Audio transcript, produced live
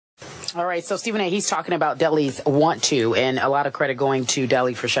All right, so Stephen A., he's talking about Delly's want to, and a lot of credit going to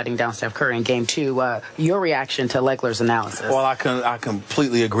Delly for shutting down Steph Curry in Game 2. Your reaction to Legler's analysis? Well, I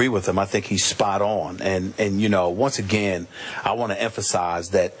completely agree with him. I think he's spot on. And you know, once again, I want to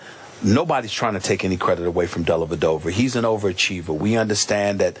emphasize that nobody's trying to take any credit away from Dellavedova. He's an overachiever. We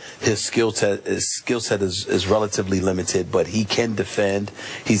understand that his skill set is relatively limited, but he can defend.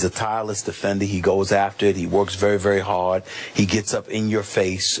 He's a tireless defender. He goes after it. He works very, very hard. He gets up in your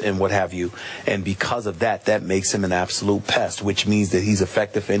face and what have you. And because of that, that makes him an absolute pest, which means that he's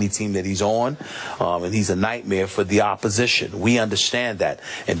effective for any team that he's on, and he's a nightmare for the opposition. We understand that.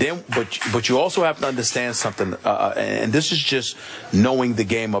 And then, but you also have to understand something, and this is just knowing the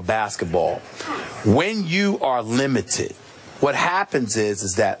game of basketball. When you are limited, what happens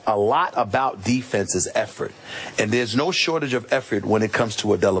is that a lot about defense is effort. And there's no shortage of effort when it comes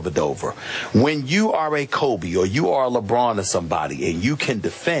to a Dellavedova. When you are a Kobe or you are a LeBron or somebody and you can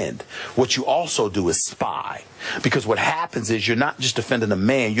defend, what you also do is spy. Because what happens is you're not just defending a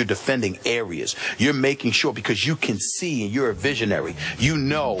man, you're defending areas. You're making sure, because you can see and you're a visionary. You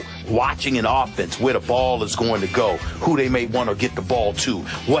know, watching an offense, where the ball is going to go, who they may want to get the ball to,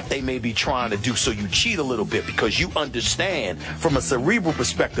 what they may be trying to do. So you cheat a little bit because you understand from a cerebral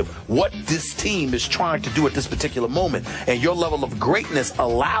perspective what this team is trying to do at this particular moment. And your level of greatness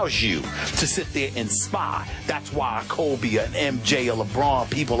allows you to sit there and spy. That's why a Kobe, an MJ, a LeBron,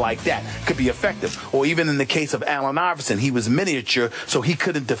 people like that could be effective. Or even in the case of Allen Iverson, he was miniature, so he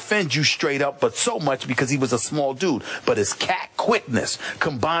couldn't defend you straight up, but so much because he was a small dude. But his cat quickness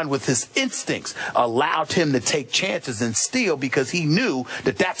combined with his instincts allowed him to take chances and steal, because he knew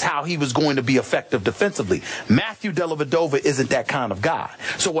that that's how he was going to be effective defensively. Matthew Dellavedova isn't that kind of guy.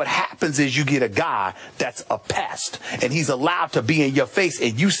 So what happens is you get a guy that's a pest, and he's allowed to be in your face,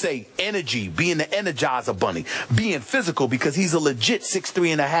 and you say energy, being the Energizer Bunny, being physical, because he's a legit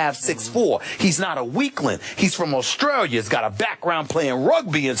 6'3.5", 6'4". He's not a weakling. He's from Australia. He's got a background playing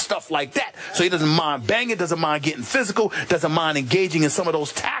rugby and stuff like that. So he doesn't mind banging, doesn't mind getting physical, doesn't mind engaging in some of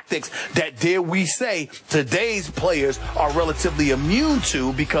those tactics that, dare we say, today's players are relatively immune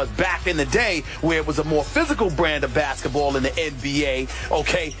to, because back in the day where it was a more physical brand of basketball in the NBA,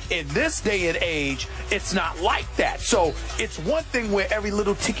 okay, in this day and age, it's not like that. So it's one thing where every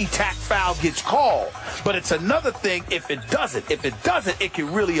little ticky-tack foul gets called, but it's another thing if it doesn't. If it doesn't, it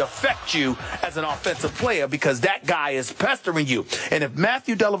can really affect you as an offensive player, because that guy is pestering you. And if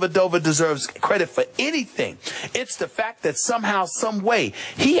Matthew Dellavedova deserves credit for anything, it's the fact that somehow, some way,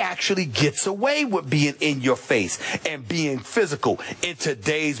 he actually gets away with being in your face and being physical in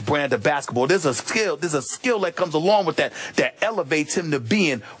today's brand of basketball. There's a skill that comes along with that elevates him to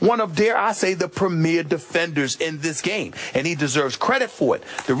being one of, dare I say, the premier defenders in this game. And he deserves credit for it.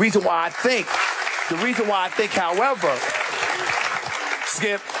 The reason why I think, however,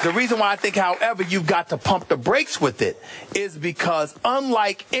 Skip, the reason why I think, however, you've got to pump the brakes with it is because,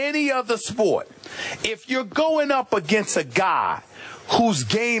 unlike any other sport, if you're going up against a guy whose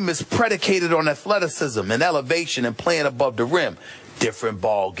game is predicated on athleticism and elevation and playing above the rim, different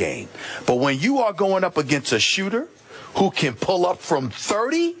ball game. But when you are going up against a shooter who can pull up from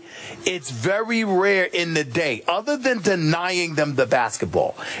 30, it's very rare in the day, other than denying them the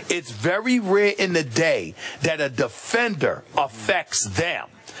basketball, it's very rare in the day that a defender affects them.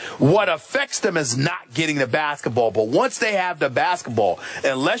 What affects them is not getting the basketball. But once they have the basketball,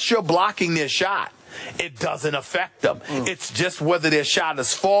 unless you're blocking their shot, it doesn't affect them. It's just whether their shot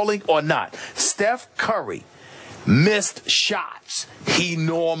is falling or not. Steph Curry missed shots he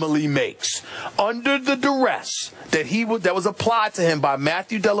normally makes under the duress that was applied to him by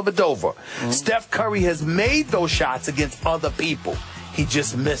Matthew Dellavedova. Steph Curry has made those shots against other people. He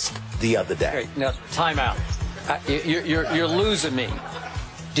just missed the other day. Okay, now, time out. You're losing me.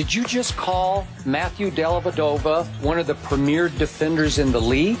 Did you just call Matthew Dellavedova one of the premier defenders in the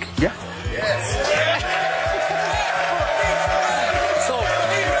league? Yeah. Yes.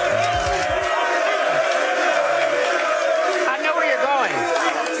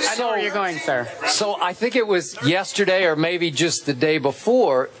 You're going, sir. So I think it was yesterday or maybe just the day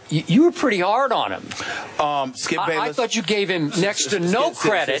before, you were pretty hard on him. Skip Bayless. I thought you gave him next to no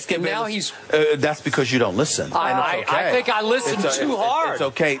credit, and now he's... that's because you don't listen. I think I listened too hard. It's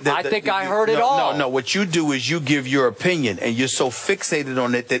okay. I think I heard it all. No. What you do is you give your opinion, and you're so fixated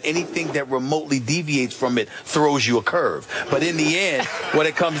on it that anything that remotely deviates from it throws you a curve. But in the end, what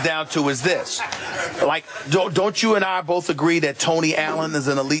it comes down to is this. Like, don't you and I both agree that Tony Allen is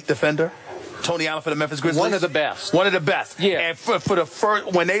an elite defender? Tony Allen for the Memphis Grizzlies? One of the best. One of the best. Yeah. And for the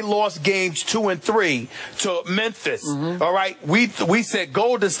first, when they lost games 2 and 3 to Memphis, all right, we said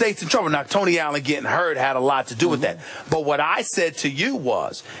Golden State's in trouble. Now, Tony Allen getting hurt had a lot to do with that. But what I said to you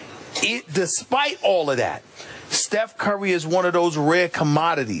was, Despite all of that, Steph Curry is one of those rare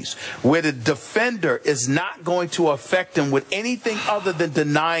commodities where the defender is not going to affect him with anything other than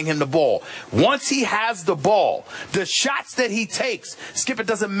denying him the ball. Once he has the ball, the shots that he takes, Skip, it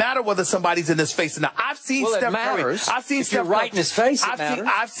doesn't matter whether somebody's in his face or not. I've seen Steph Curry. I've seen Steph right in his face.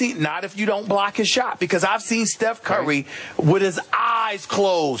 I've seen not if you don't block his shot, because I've seen Steph Curry with his eyes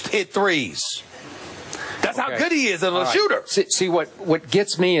closed hit threes. That's how good he is as a shooter. See, what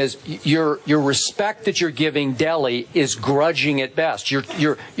gets me is your respect that you're giving Delly is grudging at best.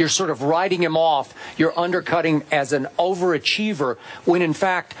 You're sort of writing him off. You're undercutting him as an overachiever when, in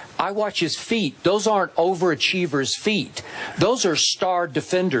fact, I watch his feet. Those aren't overachievers' feet. Those are star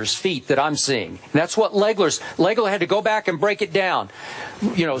defenders' feet that I'm seeing. And that's what Legler had to go back and break it down.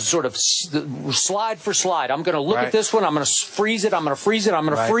 You know, sort of slide for slide. I'm going to look at this one. I'm going to freeze it. I'm going to freeze it. I'm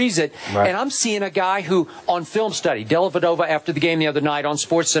going to freeze it. And I'm seeing a guy who, on film study, Dellavedova after the game the other night on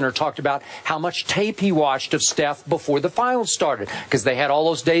SportsCenter talked about how much tape he watched of Steph before the finals started, because they had all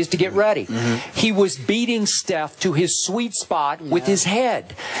those days to get ready. He was beating Steph to his sweet spot with his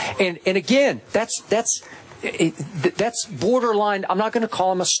head. And again, that's borderline. I'm not going to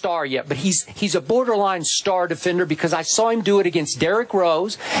call him a star yet, but he's a borderline star defender, because I saw him do it against Derrick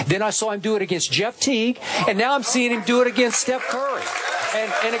Rose, then I saw him do it against Jeff Teague, and now I'm seeing him do it against Steph Curry.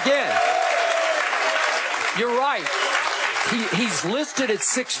 And again, you're right. He's listed at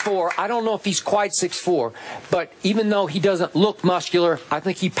 6'4". I don't know if he's quite 6'4", but even though he doesn't look muscular, I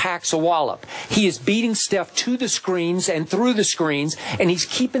think he packs a wallop. He is beating Steph to the screens and through the screens, and he's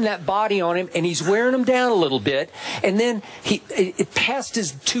keeping that body on him, and he's wearing him down a little bit. And then it past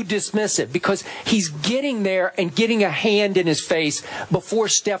is too dismissive, because he's getting there and getting a hand in his face before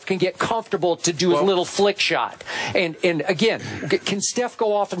Steph can get comfortable to do his little flick shot. And again, can Steph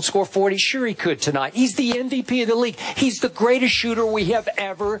go off and score 40? Sure he could tonight. He's the MVP of the league. He's the greatest shooter we have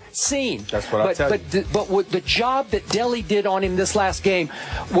ever seen. That's what I tell you. But the job that Delly did on him this last game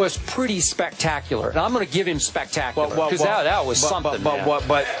was pretty spectacular. And I'm going to give him spectacular, because that was something. But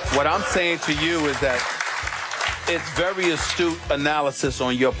what I'm saying to you is that it's very astute analysis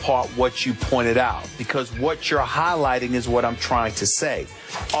on your part, what you pointed out, because what you're highlighting is what I'm trying to say.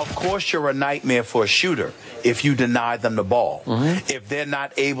 Of course, you're a nightmare for a shooter if you deny them the ball, if they're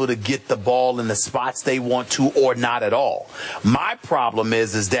not able to get the ball in the spots they want to, or not at all. My problem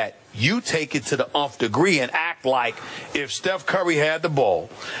is that you take it to the nth degree and act like if Steph Curry had the ball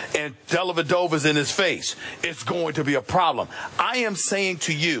and Dellavedova's in his face, it's going to be a problem. I am saying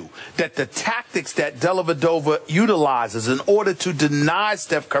to you that the tactics that Dellavedova utilizes in order to deny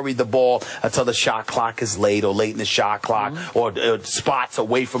Steph Curry the ball until the shot clock is late, or late in the shot clock, or spots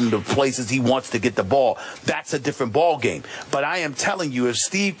away from the places he wants to get the ball, that's a different ball game. But I am telling you, if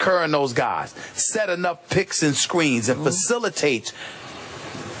Steve Kerr and those guys set enough picks and screens and facilitates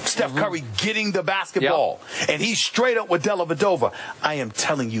Steph Curry getting the basketball, and he's straight up with Dellavedova, I am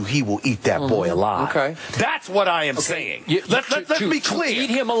telling you, he will eat that boy alive. Okay. That's what I am saying. Let's be clear. To eat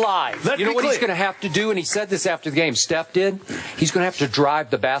him alive. You know what he's going to have to do, and he said this after the game, Steph did? He's going to have to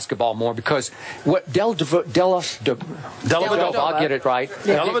drive the basketball more, because what Dellavedova, I'll get it right.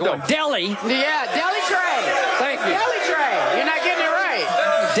 Dellavedova. Delly. Yeah, Delly Trey. Thank you. Delly Trey. You're not getting it right.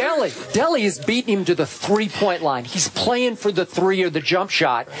 Delly is beating him to the three-point line. He's playing for the three or the jump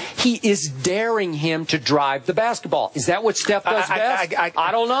shot. He is daring him to drive the basketball. Is that what Steph does best?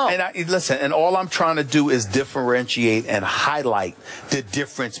 I don't know. And listen, and all I'm trying to do is differentiate and highlight the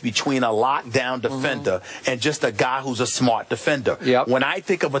difference between a lockdown defender and just a guy who's a smart defender. When I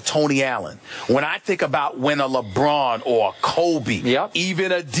think of a Tony Allen, when I think about when a LeBron or a Kobe,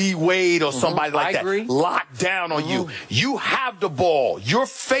 even a D Wade or somebody like that, lock down on you, you have the ball. You're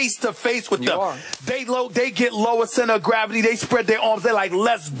face to face with them. They get lower center of gravity. They spread their arms. They're like,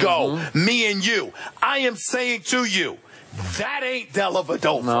 let's go, me and you. I am saying to you, that ain't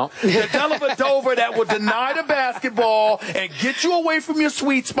Dellavedova. No. The Dellavedova that will deny the basketball and get you away from your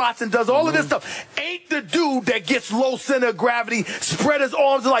sweet spots and does all of this stuff ain't the dude that gets low center of gravity, spread his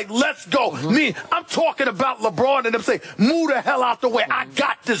arms and like, let's go. Me, I'm talking about LeBron and them saying, move the hell out the way. I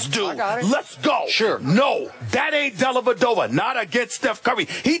got this dude. Let's go. Sure. No, that ain't Dellavedova. Not against Steph Curry.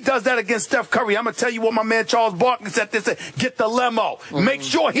 He does that against Steph Curry. I'm going to tell you what my man Charles Barkley said. They said, get the limo. Make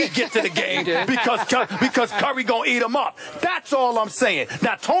sure he gets to the game because Curry going to eat him up. That's all I'm saying.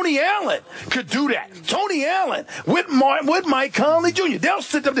 Now, Tony Allen could do that. Tony Allen with Mike Conley Jr. They'll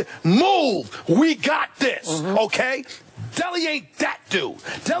sit up there. Move. We got this. Okay? Deli ain't that dude.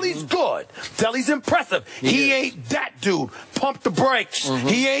 Deli's good. Deli's impressive. He ain't that dude. Pump the brakes.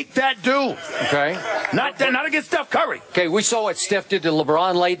 He ain't that dude. Okay. Not against Steph Curry. Okay, we saw what Steph did to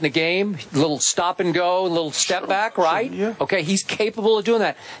LeBron late in the game. Little stop and go, little step back, right? Yeah. Okay, he's capable of doing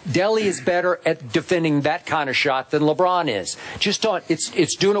that. Deli is better at defending that kind of shot than LeBron is. Just don't.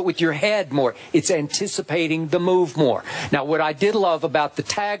 It's doing it with your head more. It's anticipating the move more. Now, what I did love about the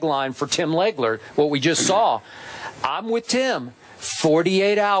tagline for Tim Legler, what we just saw, I'm with Tim.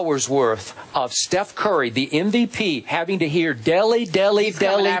 48 hours worth of Steph Curry, the MVP, having to hear Deli, Deli,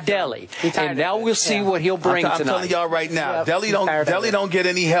 Deli, Deli. And now we'll see what he'll bring tonight. I'm telling y'all right now, Deli don't get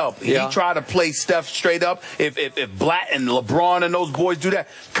any help. He tried to play Steph straight up. If Blatt and LeBron and those boys do that,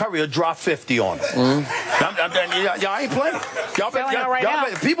 Curry will drop 50 on him. Y'all ain't playing.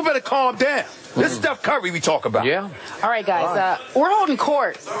 People better calm down. This is Steph Curry we talk about. Yeah. All right, guys. We're holding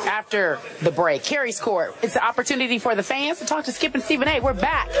court after the break. Carrie's court. It's an opportunity for the fans to talk to Skip and Stephen A. We're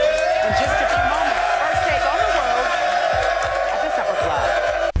back in just a few moments. First Take on the road at the Supper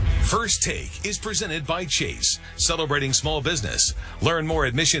Club. First Take is presented by Chase, celebrating small business. Learn more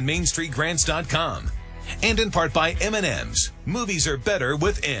at missionmainstreetgrants.com. And in part by M&M's. Movies are better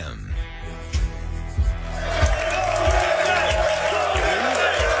with M.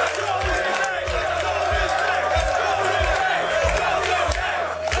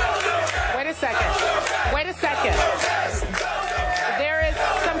 Wait a second. There is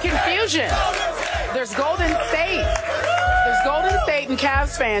some confusion. There's Golden State. There's Golden State and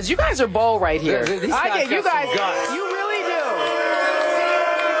Cavs fans. You guys are bold right here. I get you guys. You really do.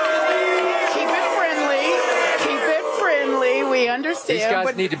 Keep it friendly. Keep it friendly. We understand. These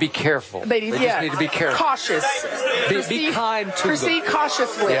guys need to be careful. They just need to be careful. Cautious. Be kind to them. Proceed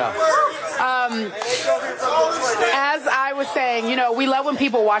cautiously. Yeah. As I was saying, you know, we love when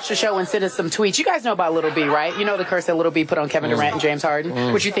people watch the show and send us some tweets. You guys know about Little B, right? You know the curse that Little B put on Kevin Durant and James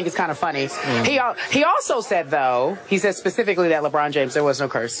Harden, which you think is kind of funny. He also said, though, he said specifically that LeBron James, there was no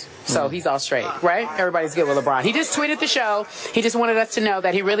curse. So he's all straight, right? Everybody's good with LeBron. He just tweeted the show. He just wanted us to know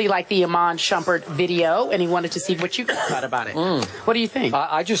that he really liked the Iman Shumpert video, and he wanted to see what you thought about it. What do you think?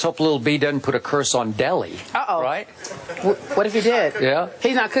 I just hope Little B doesn't put a curse on Deli. Uh-oh. Right? What if he did? Yeah.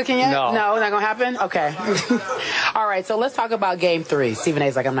 He's not cooking yet? No. No, not going to happen? Okay. All right, so let's talk about Game 3. Stephen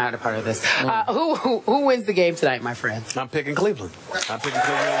A's like, I'm not a part of this. Who wins the game tonight, my friend? I'm picking Cleveland. I'm picking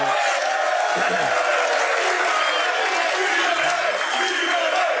Cleveland.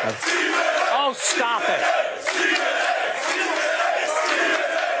 Oh, stop it.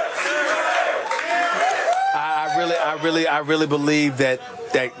 I really believe that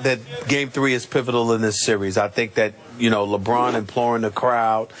Game 3 is pivotal in this series. I think that, you know, LeBron imploring the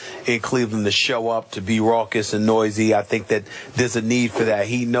crowd in Cleveland to show up, to be raucous and noisy. I think that there's a need for that.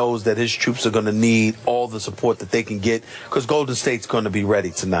 He knows that his troops are going to need all the support that they can get because Golden State's going to be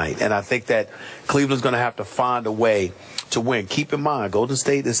ready tonight. And I think that Cleveland's going to have to find a way to win. Keep in mind, Golden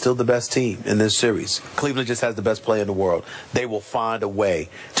State is still the best team in this series. Cleveland just has the best player in the world. They will find a way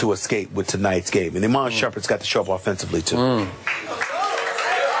to escape with tonight's game. And Iman Shumpert's got to show up offensively, too.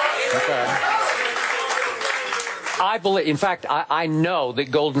 Okay. I believe, in fact, I know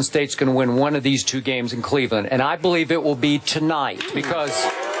that Golden State's going to win one of these two games in Cleveland, and I believe it will be tonight because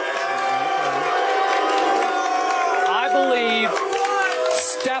I believe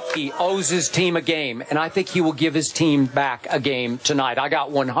Steffi owes his team a game, and I think he will give his team back a game tonight. I got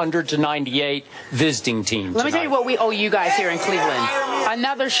 100-98 visiting team. Let me tell you what we owe you guys here in Cleveland.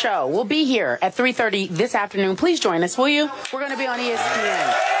 Another show. We'll be here at 3:30 this afternoon. Please join us, will you? We're going to be on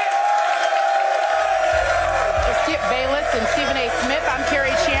ESPN. Skip Bayless and Stephen A. Smith. I'm Carrie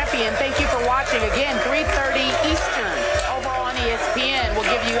Champion. Thank you for watching again.